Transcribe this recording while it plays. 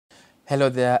Hello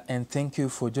there, and thank you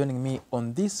for joining me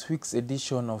on this week's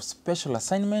edition of Special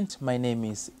Assignment. My name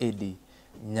is Eddy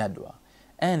Nyadwa,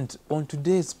 and on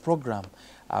today's program,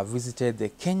 I visited the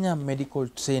Kenya Medical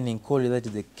Training Collage, that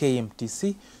is the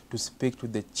KMTC, to speak to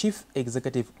the Chief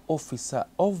Executive Officer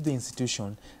of the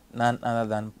institution, none other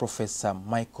than Professor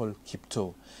Michael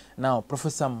Kiptoo. Now,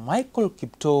 Professor Michael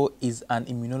Kiptoo is an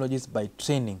immunologist by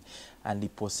training, and he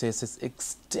possesses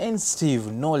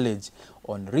extensive knowledge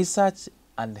on research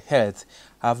and health,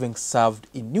 having served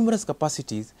in numerous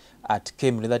capacities at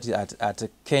KMTC, that is at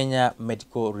Kenya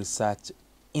Medical Research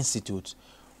Institute.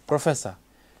 Professor,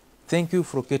 thank you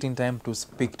for getting time to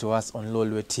speak to us on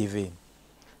Lolwe TV.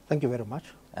 Thank you very much.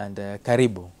 And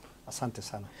karibu. Asante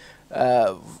sana.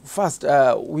 First,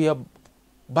 we are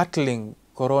battling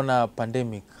corona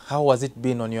pandemic. How has it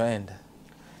been on your end?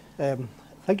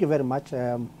 Thank you very much.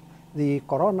 The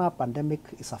corona pandemic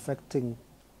is affecting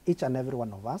each and every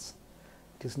one of us.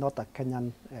 It is not a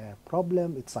Kenyan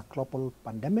problem, it's a global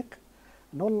pandemic.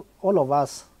 And all of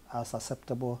us are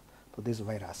susceptible to this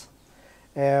virus.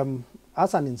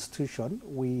 As an institution,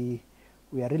 we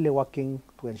are really working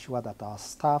to ensure that our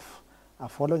staff are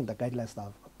following the guidelines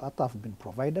that have been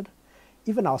provided.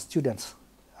 Even our students,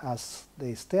 as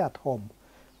they stay at home,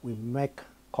 we make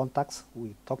contacts,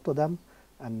 we talk to them,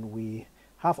 and we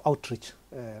have outreach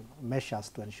measures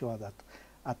to ensure that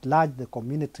at large the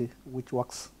community which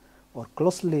works or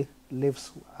closely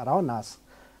lives around us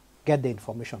get the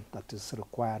information that is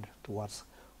required towards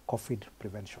COVID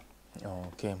prevention.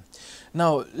 Okay.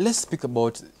 Now, let's speak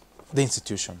about the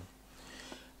institution.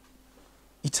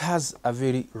 It has a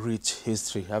very rich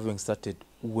history, having started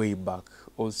way back.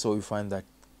 Also, you find that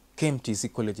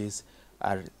KMTC colleges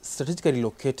are strategically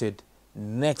located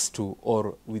next to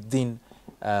or within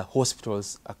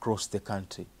hospitals across the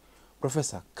country.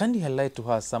 Professor, can you highlight to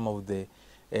us some of the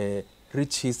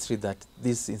rich history that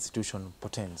this institution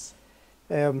portends?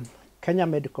 Kenya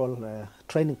Medical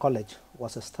Training College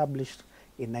was established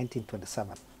in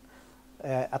 1927.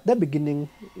 At the beginning,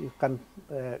 you can,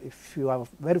 if you are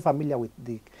very familiar with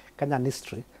the Kenyan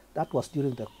history, that was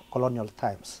during the colonial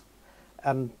times.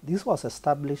 And this was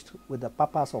established with the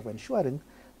purpose of ensuring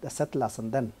the settlers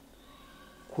and then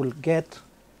could get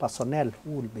personnel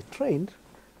who will be trained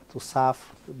to serve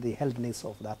the health needs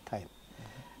of that time.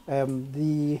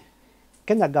 The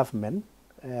Kenya government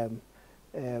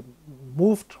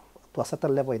moved to a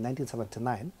certain level in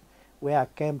 1979, where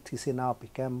KMTC now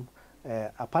became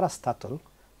a parastatal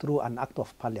through an act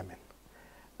of parliament.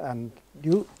 And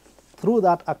through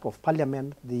that act of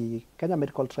parliament, the Kenya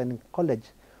Medical Training College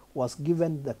was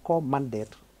given the core mandate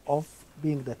of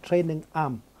being the training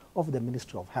arm of the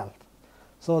Ministry of Health,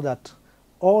 so that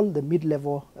all the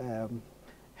mid-level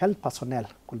health personnel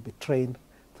could be trained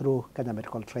through Kenya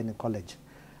Medical Training College.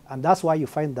 And that's why you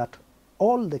find that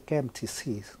all the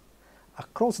KMTCs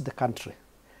across the country,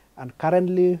 and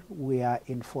currently we are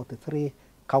in 43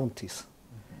 counties,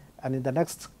 and in the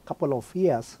next couple of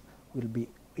years we'll be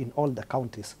in all the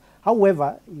counties.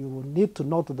 However, you need to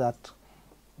note that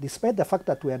despite the fact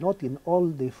that we are not in all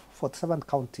the 47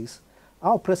 counties,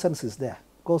 our presence is there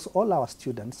because all our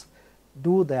students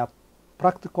do their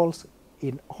practicals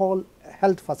in all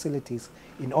health facilities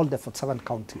in all the 47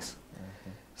 counties.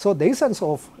 So the essence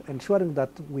of ensuring that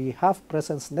we have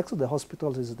presence next to the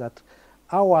hospitals is that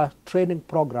our training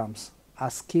programs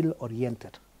are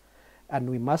skill-oriented, and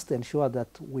we must ensure that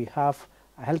we have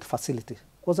a health facility,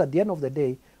 because at the end of the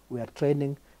day, we are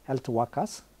training health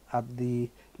workers at the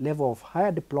level of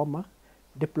higher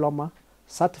diploma,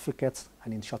 certificates,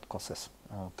 and in short courses.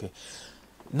 Okay.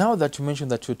 Now that you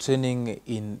mentioned that you're training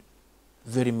in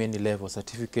very many levels,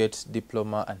 certificate,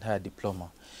 diploma, and higher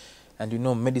diploma, and you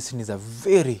know medicine is a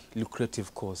very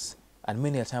lucrative course, and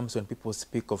many times when people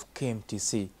speak of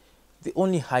KMTC, the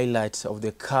only highlight of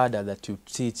the cadre that you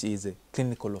teach is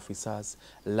clinical officers,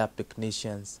 lab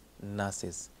technicians,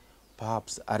 nurses.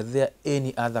 Perhaps, are there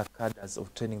any other cadres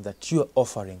of training that you are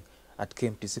offering at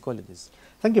KMTC colleges?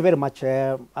 Thank you very much.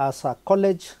 As a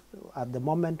college, at the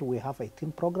moment, we have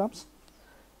 18 programs,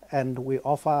 and we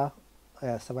offer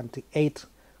 78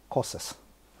 courses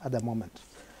at the moment.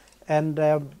 And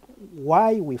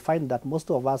why we find that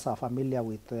most of us are familiar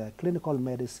with clinical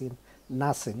medicine,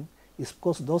 nursing, is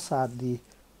because those are the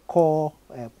core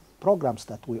programs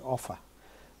that we offer.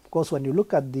 Because when you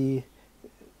look at the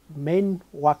main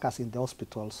workers in the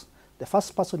hospitals, the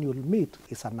first person you'll meet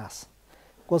is a nurse.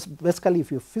 Because basically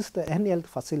if you visit any health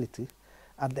facility,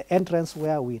 at the entrance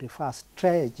where we refer as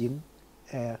triaging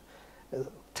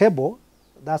table,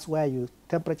 that's where your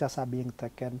temperatures are being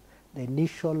taken, the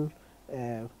initial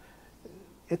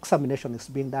examination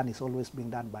is always being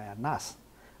done by a nurse.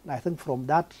 And I think from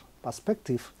that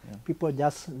perspective, people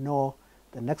just know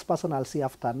the next person I'll see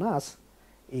after a nurse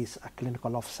is a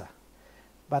clinical officer.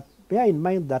 But bear in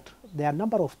mind that there are a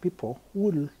number of people who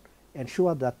will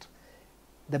ensure that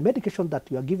the medication that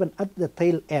you are given at the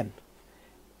tail end,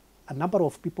 a number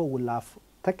of people will have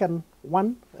taken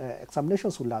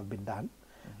examinations will have been done,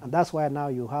 and that's why now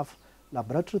you have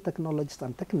laboratory technologists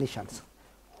and technicians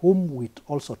whom we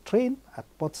also train at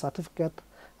both certificate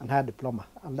and higher diploma,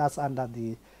 and that's under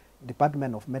the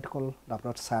Department of Medical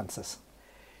Laboratory Sciences.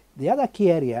 The other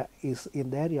key area is in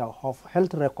the area of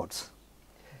health records,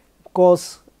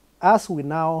 because as we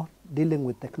now dealing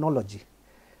with technology,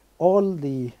 all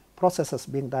the processes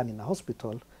being done in a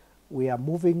hospital, we are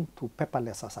moving to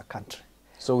paperless as a country.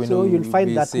 So you'll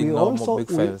find that we also, big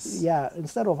files.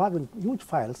 instead of having huge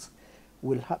files,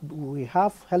 we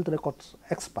have health records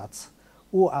experts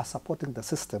who are supporting the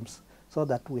systems so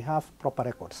that we have proper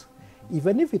records.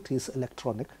 Even if it is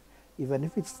electronic, even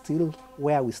if it's still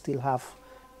where we still have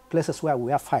places where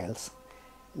we have files,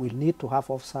 we need to have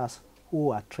officers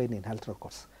who are trained in health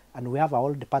records. And we have our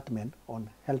whole department on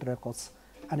health records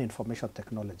and information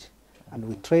technology. And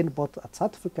we train both at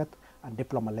certificate and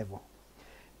diploma level.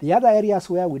 The other areas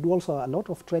where we do also a lot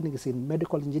of training is in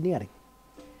medical engineering.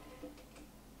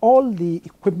 All the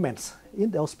equipments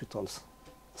in the hospitals,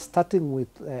 starting with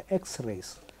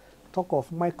x-rays, talk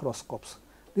of microscopes,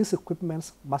 these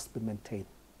equipments must be maintained.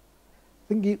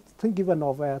 Think even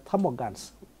of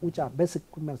thermoguns, which are basic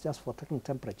equipment just for taking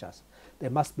temperatures. They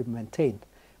must be maintained.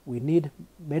 We need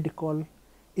medical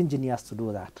engineers to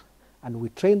do that. And we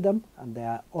train them, and they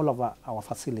are all over our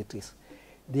facilities.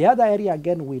 The other area,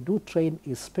 again, we do train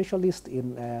is specialists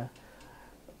in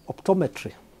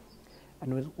optometry.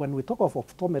 And when we talk of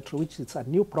optometry, which is a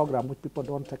new program, which people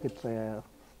don't take it,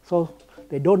 so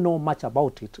they don't know much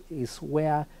about it, is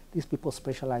where these people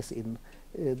specialize in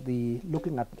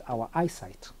looking at our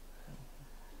eyesight.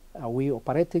 Are we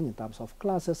operating in terms of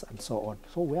classes and so on?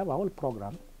 So we have a whole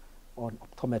program on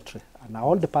optometry and our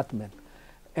whole department.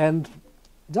 And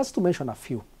just to mention a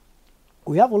few,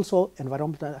 we have also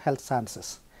environmental health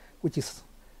sciences, which is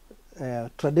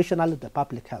traditionally the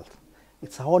public health.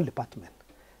 It's a whole department.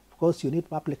 Of course, you need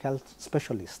public health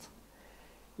specialists.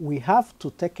 We have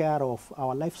to take care of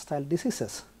our lifestyle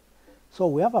diseases. So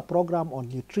we have a program on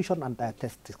nutrition and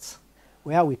dietetics,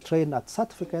 where we train at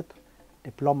certificate,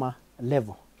 diploma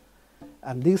level.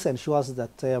 And this ensures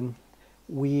that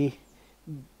we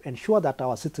ensure that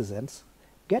our citizens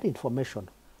get information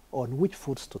on which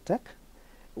foods to take,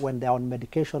 when they're on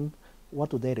medication, what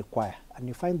do they require. And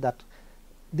you find that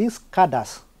these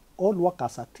cadres all work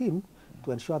as a team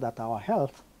to ensure that our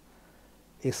health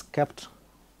is kept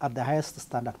at the highest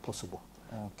standard possible.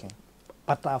 Okay.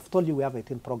 But I've told you we have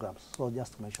 18 programs, so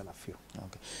just to mention a few.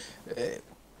 Okay.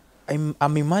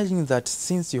 I'm imagining that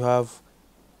since you have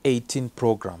 18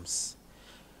 programs,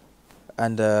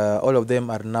 and all of them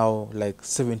are now like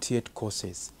 78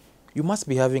 courses, you must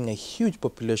be having a huge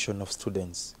population of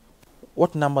students.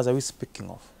 What numbers are we speaking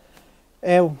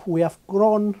of? We have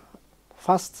grown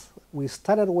fast. We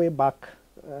started way back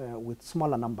with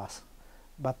smaller numbers,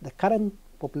 but the current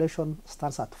population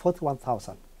stands at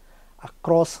 41,000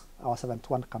 across our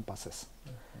 71 campuses.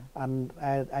 And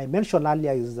I mentioned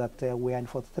earlier is that we are in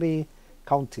 43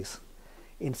 counties.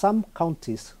 In some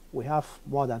counties, we have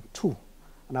more than 2.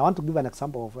 And I want to give an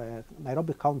example of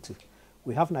Nairobi County.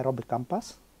 We have Nairobi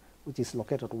campus, which is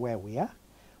located where we are.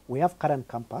 We have Karen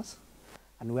campus,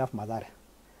 and we have Mathare.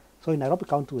 So in Nairobi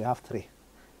County, we have 3.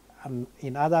 And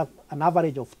in an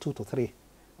average of 2 to 3.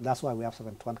 And that's why we have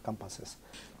 71 campuses.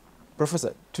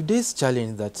 Professor, today's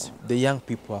challenge that the young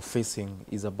people are facing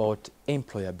is about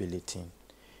employability.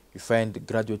 You find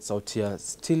graduates out here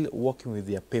still working with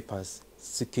their papers,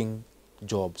 seeking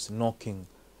jobs, knocking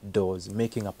doors,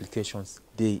 making applications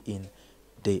day in,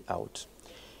 day out.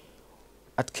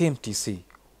 At KMTC,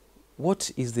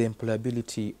 what is the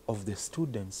employability of the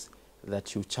students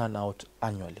that you churn out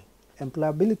annually?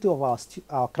 Employability of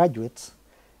our graduates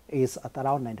is at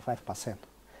around 95%.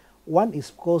 One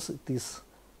is because it is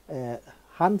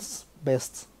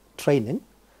hands-based training.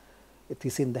 It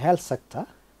is in the health sector,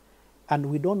 and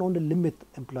we don't only limit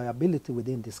employability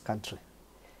within this country.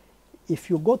 If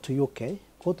you go to UK,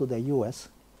 go to the US,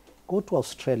 go to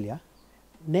Australia,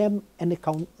 name any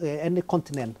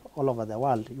continent all over the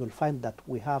world, you'll find that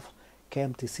we have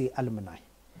KMTC alumni,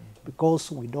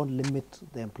 because we don't limit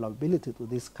the employability to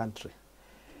this country.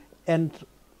 And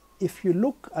if you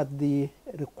look at the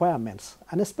requirements,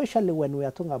 and especially when we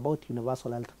are talking about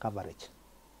universal health coverage,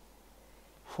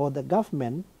 for the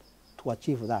government to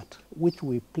achieve that, which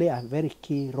we play a very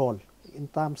key role in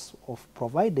terms of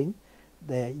providing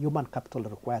the human capital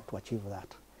required to achieve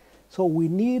that. So we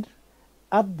need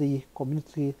at the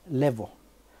community level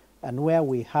and where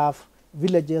we have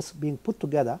villages being put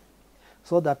together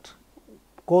so that,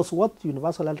 because what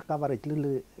universal health coverage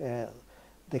really,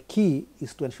 the key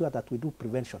is to ensure that we do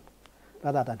prevention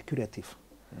rather than curative.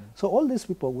 So all these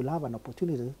people will have an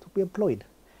opportunity to be employed.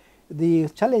 The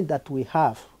challenge that we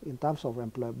have in terms of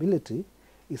employability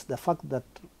is the fact that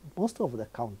most of the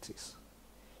counties,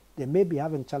 they may be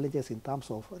having challenges in terms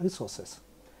of resources.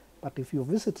 But if you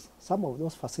visit some of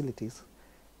those facilities,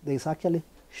 there is actually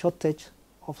shortage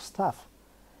of staff.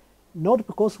 Not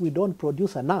because we don't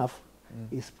produce enough,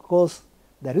 it's because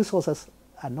the resources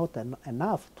are not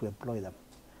enough to employ them.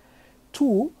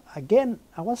 Two, again,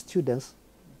 our students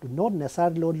do not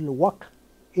necessarily only work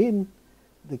in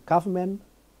the government,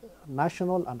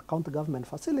 national and county government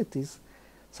facilities.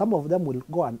 Some of them will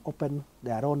go and open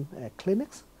their own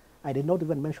clinics. I did not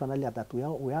even mention earlier that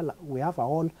we have our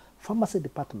own pharmacy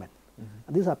department.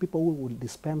 And these are people who will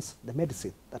dispense the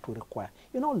medicine that we require.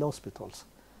 In all the hospitals,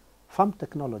 farm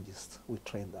technologists, we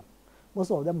train them.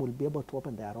 Most of them will be able to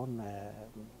open their own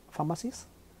pharmacies.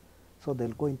 So they'll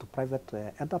go into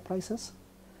private enterprises.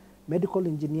 Medical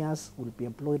engineers will be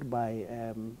employed by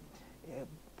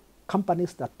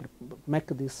companies that make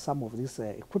some of these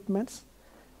equipments.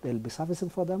 They'll be servicing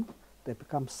for them. They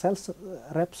become sales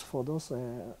reps for those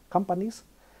companies.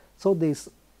 So there's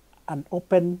an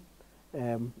open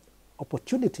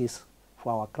opportunities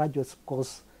for our graduates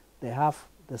because they have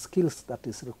the skills that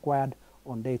is required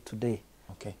on day to day.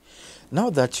 Okay. Now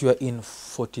that you are in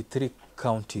 43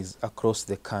 counties across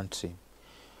the country,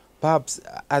 perhaps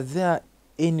are there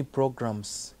any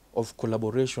programs of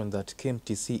collaboration that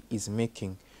KMTC is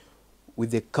making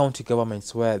with the county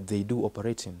governments where they do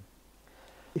operate in?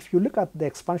 If you look at the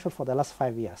expansion for the last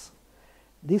 5 years,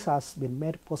 this has been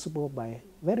made possible by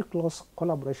very close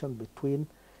collaboration between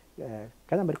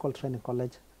Kenya Medical Training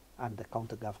College and the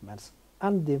county governments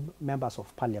and the members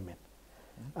of parliament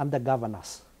and the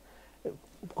governors.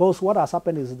 Because what has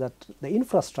happened is that the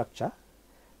infrastructure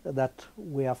that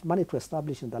we have managed to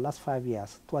establish in the last 5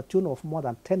 years to a tune of more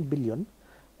than 10 billion,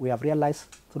 we have realized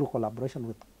through collaboration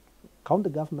with county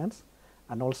governments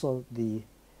and also the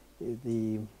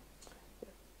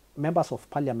members of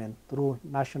parliament through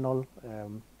national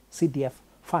CDF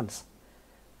funds,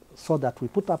 so that we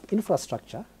put up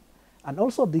infrastructure, and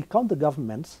also the county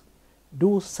governments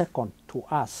do second to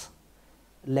us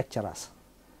lecturers.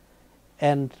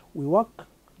 And we work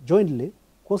jointly,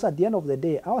 because at the end of the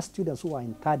day, our students who are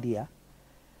in third year,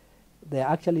 they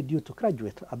are actually due to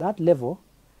graduate at that level,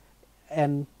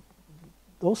 and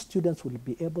those students will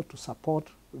be able to support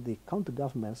the county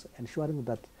governments, ensuring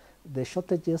that the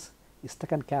shortages is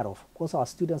taken care of. Because our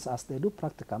students, as they do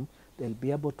practicum, they'll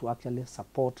be able to actually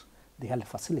support the health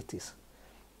facilities.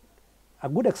 A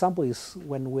good example is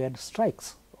when we had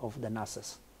strikes of the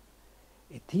nurses.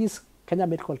 It is Kenya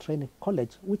Medical Training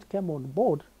College which came on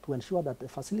board to ensure that the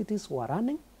facilities were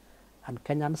running and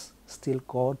Kenyans still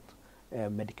got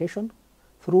medication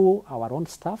through our own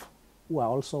staff who are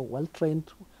also well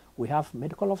trained. We have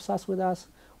medical officers with us,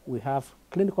 we have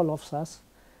clinical officers,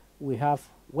 we have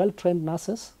well trained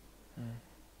nurses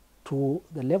to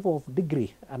the level of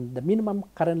degree, and the minimum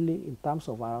currently in terms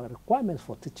of our requirements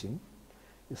for teaching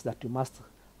is that you must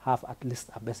have at least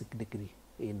a basic degree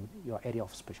in your area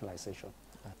of specialization.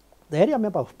 The area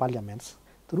member of parliaments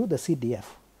through the CDF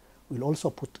will also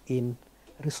put in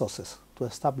resources to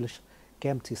establish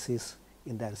KMTCs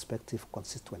in their respective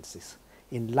constituencies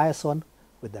in liaison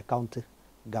with the county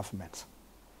governments.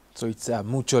 So it's a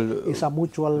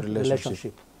mutual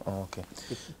relationship. Oh, okay.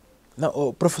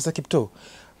 Now, Professor Kiptoo,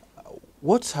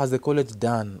 what has the college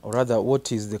done, or rather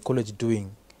what is the college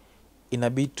doing in a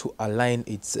bid to align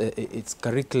its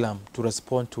curriculum to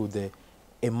respond to the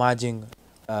emerging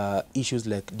issues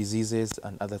like diseases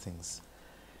and other things?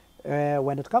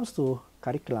 When it comes to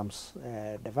curriculums,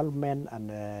 development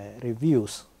and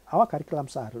reviews, our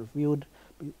curriculums are reviewed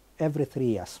every 3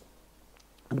 years.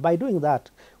 And by doing that,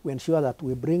 we ensure that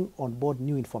we bring on board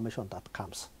new information that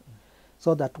comes,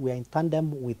 so that we are in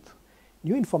tandem with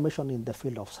new information in the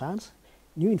field of science,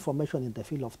 new information in the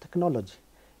field of technology,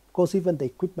 because even the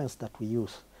equipments that we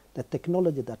use, the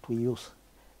technology that we use,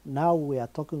 now we are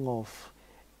talking of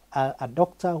a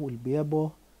doctor will be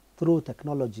able, through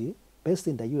technology based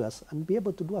in the US, and be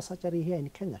able to do a surgery here in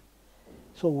Kenya.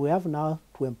 So we have now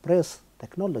to embrace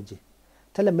technology,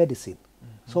 telemedicine.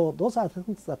 So those are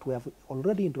things that we have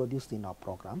already introduced in our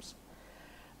programs.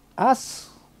 As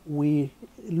we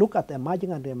look at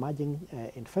emerging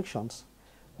infections,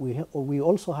 we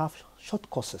also have short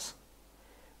courses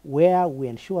where we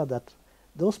ensure that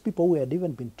those people who had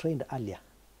even been trained earlier,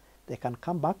 they can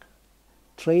come back,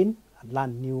 train and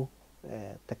learn new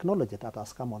technology that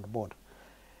has come on board.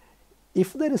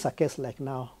 If there is a case like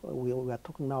now, we are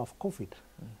talking now of COVID,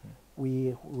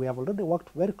 we have already worked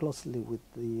very closely with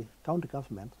the county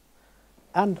government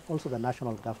and also the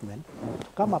national government to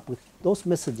come up with those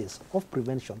messages of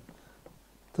prevention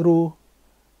through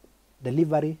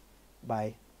delivery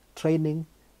by training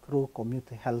through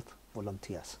community health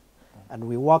volunteers. And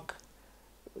we work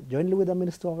jointly with the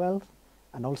Ministry of Health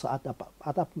and also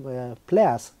other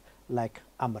players like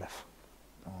AMREF.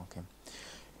 Okay.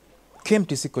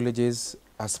 KMTC colleges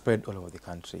are spread all over the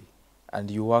country,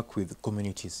 and you work with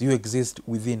communities. You exist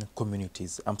within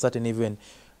communities. I'm certain even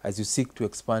as you seek to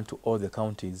expand to all the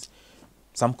counties,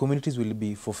 some communities will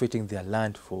be forfeiting their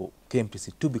land for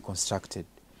KMTC to be constructed.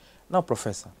 Now,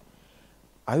 Professor,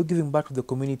 are you giving back to the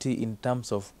community in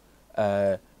terms of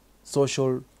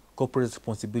social corporate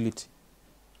responsibility?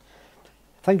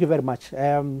 Thank you very much.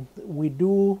 We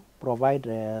do provide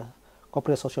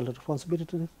corporate social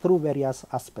responsibility through various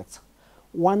aspects.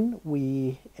 One,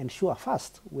 we ensure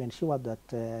that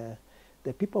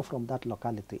the people from that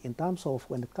locality, in terms of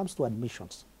when it comes to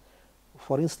admissions,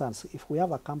 for instance, if we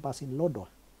have a campus in Lodwar,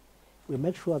 we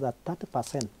make sure that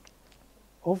 30%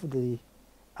 of the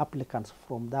applicants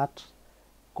from that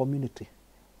community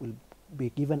will be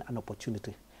given an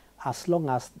opportunity as long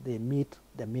as they meet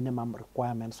the minimum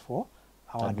requirements for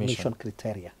our admission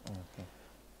criteria. Okay.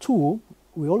 Two,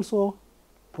 we also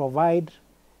provide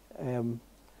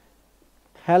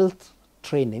health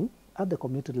training at the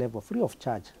community level free of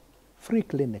charge, free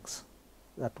clinics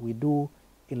that we do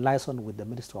in liaison with the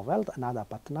Ministry of Health and other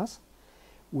partners.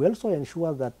 We also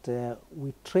ensure that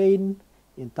we train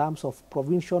in terms of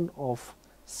provision of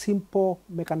simple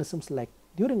mechanisms like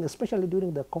especially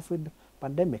during the COVID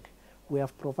pandemic, we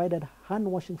have provided hand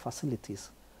washing facilities,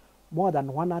 more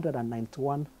than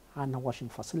 191 hand washing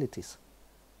facilities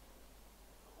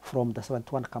from the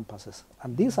 71 campuses.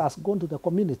 And this has gone to the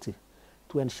community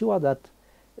to ensure that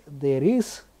there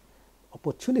is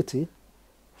opportunity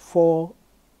for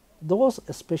those,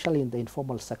 especially in the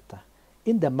informal sector,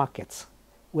 in the markets,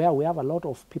 where we have a lot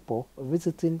of people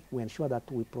visiting. We ensure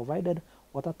that we provided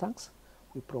water tanks,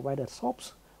 we provided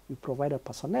soaps, we provided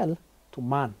personnel to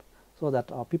man, so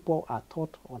that our people are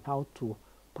taught on how to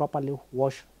properly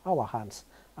wash our hands.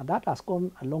 And that has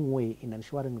gone a long way in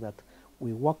ensuring that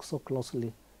we work so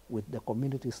closely with the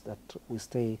communities that we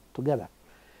stay together.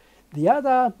 The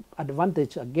other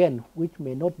advantage, again, which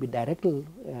may not be directly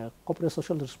corporate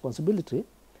social responsibility,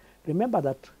 remember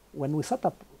that when we set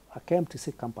up a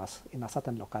KMTC campus in a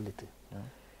certain locality,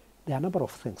 there are a number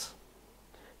of things.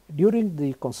 During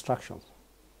the construction,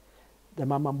 the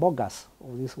Mama Mbogas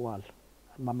of this world,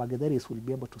 Mama Gederis, will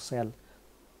be able to sell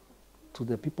to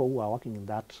the people who are working in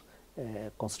that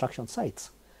construction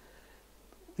sites.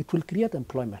 It will create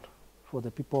employment for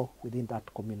the people within that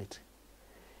community.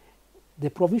 The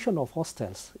provision of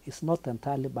hostels is not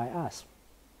entirely by us.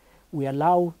 We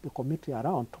allow the community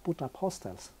around to put up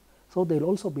hostels, so they'll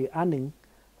also be earning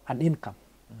an income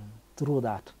through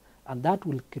that, and that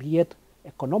will create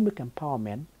economic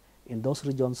empowerment in those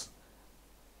regions,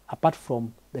 apart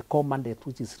from the core mandate,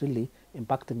 which is really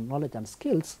impacting knowledge and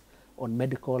skills on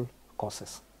medical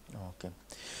courses. Okay.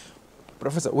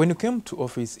 Professor, when you came to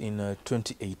office in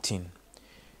 2018,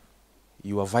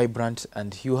 you were vibrant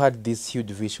and you had this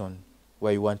huge vision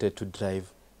where you wanted to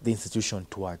drive the institution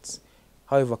towards.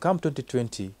 However, come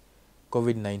 2020,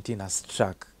 COVID-19 has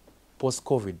struck.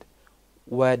 Post-COVID,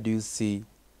 where do you see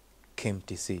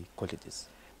KMTC colleges?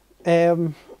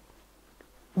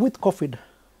 With COVID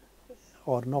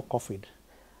or no COVID,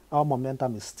 our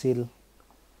momentum is still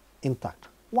intact.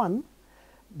 One,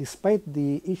 despite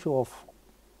the issue of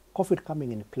COVID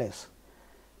coming in place,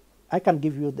 I can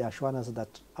give you the assurance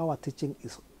that our teaching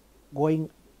is going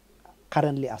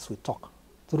currently as we talk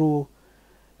through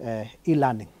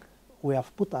e-learning. We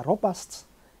have put a robust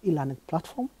e-learning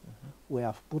platform. We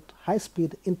have put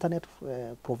high-speed internet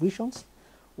provisions.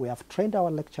 We have trained our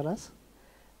lecturers,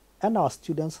 and our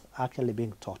students are actually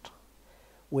being taught.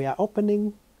 We are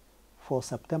opening for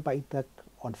September intake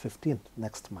on 15th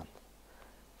next month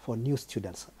for new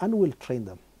students, and we'll train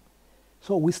them.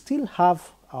 So we still have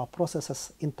our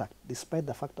processes intact despite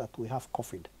the fact that we have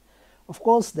COVID. Of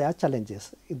course, there are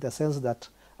challenges in the sense that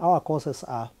our courses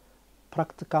are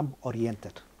practicum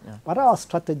oriented. But our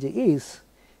strategy is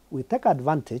we take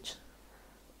advantage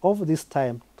of this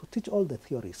time to teach all the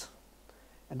theories.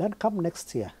 And then come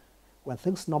next year when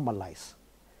things normalize.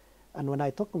 And when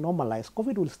I talk normalize,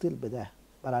 COVID will still be there,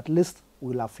 but at least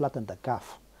we'll have flattened the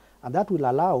curve. And that will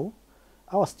allow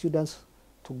our students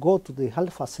to go to the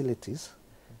health facilities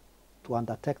to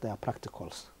undertake their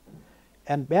practicals.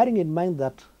 And bearing in mind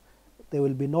that there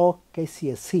will be no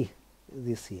KCSE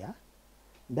this year.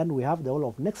 Then we have the whole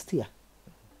of next year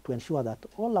to ensure that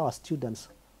all our students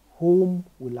whom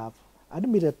will have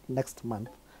admitted next month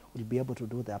will be able to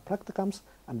do their practicums,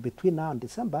 and between now and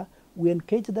December, we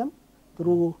engage them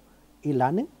through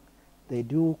e-learning. They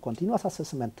do continuous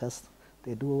assessment tests,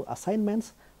 they do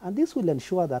assignments, and this will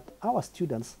ensure that our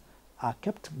students are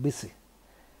kept busy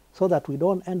so that we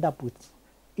don't end up with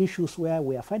issues where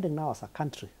we are finding now as a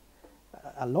country.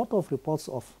 A lot of reports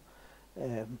of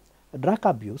drug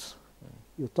abuse.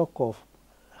 You talk of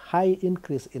high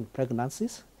increase in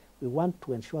pregnancies. We want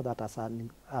to ensure that as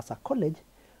a college,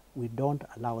 we don't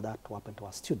allow that to happen to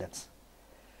our students.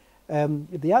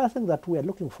 The other thing that we are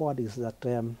looking forward is that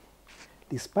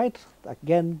despite,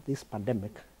 again, this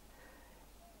pandemic,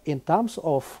 in terms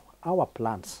of our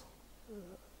plans,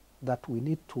 that we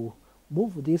need to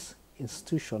move this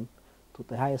institution to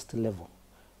the highest level,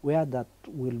 where that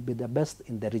will be the best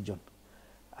in the region.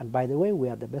 And by the way, we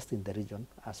are the best in the region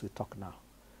as we talk now,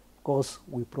 because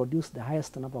we produce the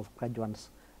highest number of graduates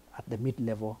at the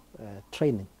mid-level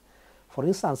training. For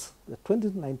instance, the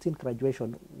 2019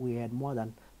 graduation, we had more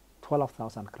than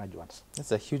 12,000 graduates.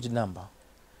 That's a huge number.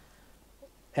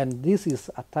 And this is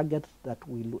a target that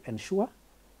will ensure.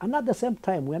 And at the same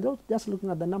time, we are not just looking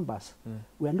at the numbers.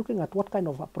 We are looking at what kind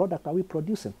of a product are we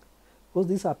producing. Because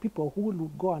these are people who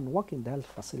will go and work in the health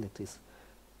facilities.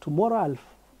 Tomorrow,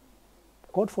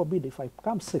 God forbid, if I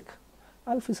become sick,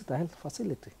 I'll visit a health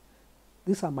facility.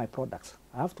 These are my products.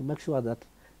 I have to make sure that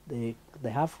they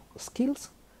have skills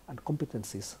and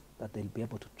competencies that they'll be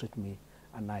able to treat me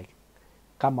and I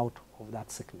come out of that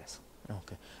sickness.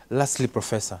 Okay. Lastly,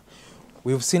 Professor,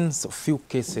 we've seen a few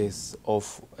cases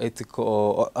of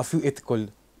a few ethical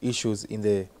issues in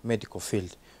the medical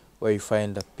field where you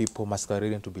find that people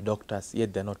masquerading to be doctors,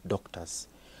 yet they're not doctors.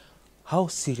 How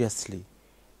seriously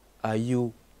are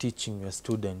you teaching your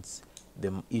students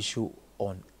the issue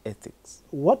on ethics?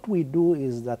 What we do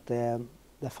is that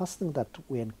the first thing that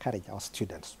we encourage our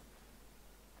students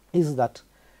is that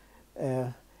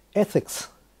ethics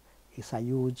is a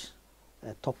huge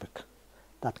topic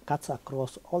that cuts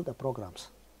across all the programs,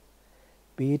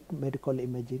 be it medical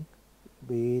imaging,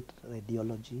 be it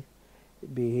radiology,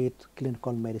 be it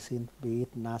clinical medicine, be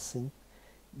it nursing,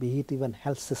 be it even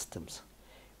health systems.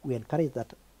 We encourage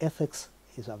that ethics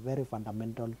is a very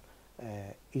fundamental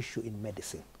issue in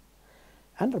medicine.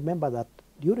 And remember that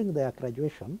during their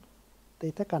graduation, they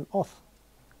take an oath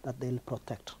that they'll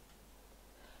protect.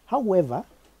 However,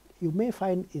 you may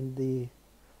find in the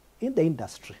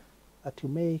industry that you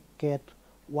may get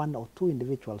one or two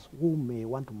individuals who may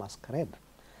want to masquerade.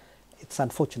 It's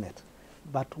unfortunate.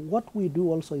 But what we do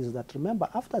also is that, remember,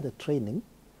 after the training,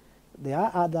 there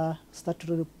are other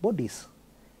statutory bodies,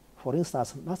 for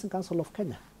instance, Nursing Council of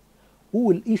Kenya, who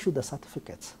will issue the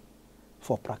certificates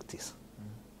for practice.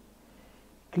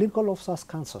 Clinical Officers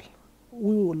Council,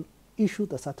 we will issue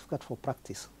the certificate for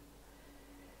practice.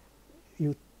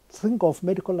 You think of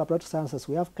medical laboratory sciences,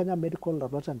 we have Kenya Medical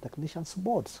Laboratory and Technicians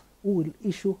Boards, who will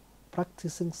issue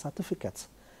practicing certificates.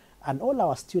 And all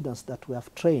our students that we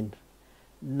have trained,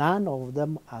 none of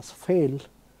them has failed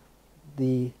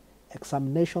the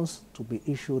examinations to be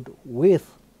issued with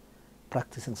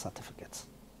practicing certificates.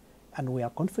 And we are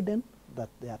confident that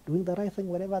they are doing the right thing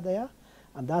wherever they are,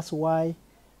 and that's why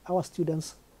our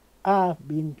students are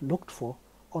being looked for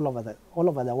all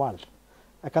over the world.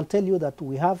 I can tell you that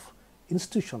we have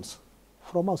institutions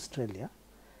from Australia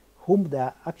whom they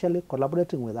are actually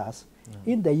collaborating with us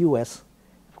in the US,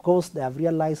 because they have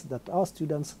realized that our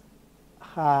students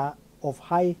are of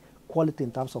high quality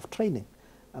in terms of training.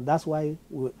 And that's why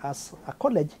we, as a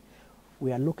college,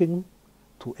 we are looking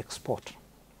to export.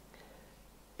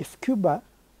 If Cuba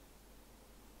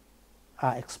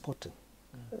are exporting,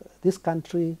 this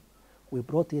country, we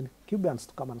brought in Cubans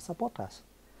to come and support us.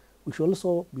 We should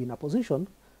also be in a position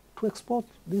to export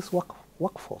this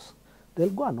workforce. They'll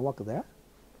go and work there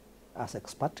as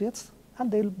expatriates, and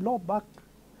they'll blow back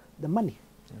the money.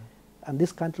 And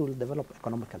this country will develop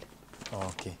economically.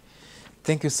 Okay.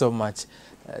 Thank you so much.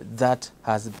 That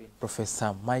has been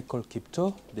Professor Michael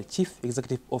Kiptoo, the Chief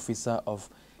Executive Officer of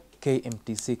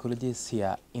KMTC colleges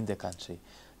here in the country.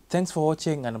 Thanks for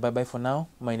watching, and bye-bye for now.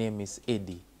 My name is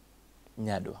Eddy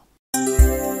Nyadwa.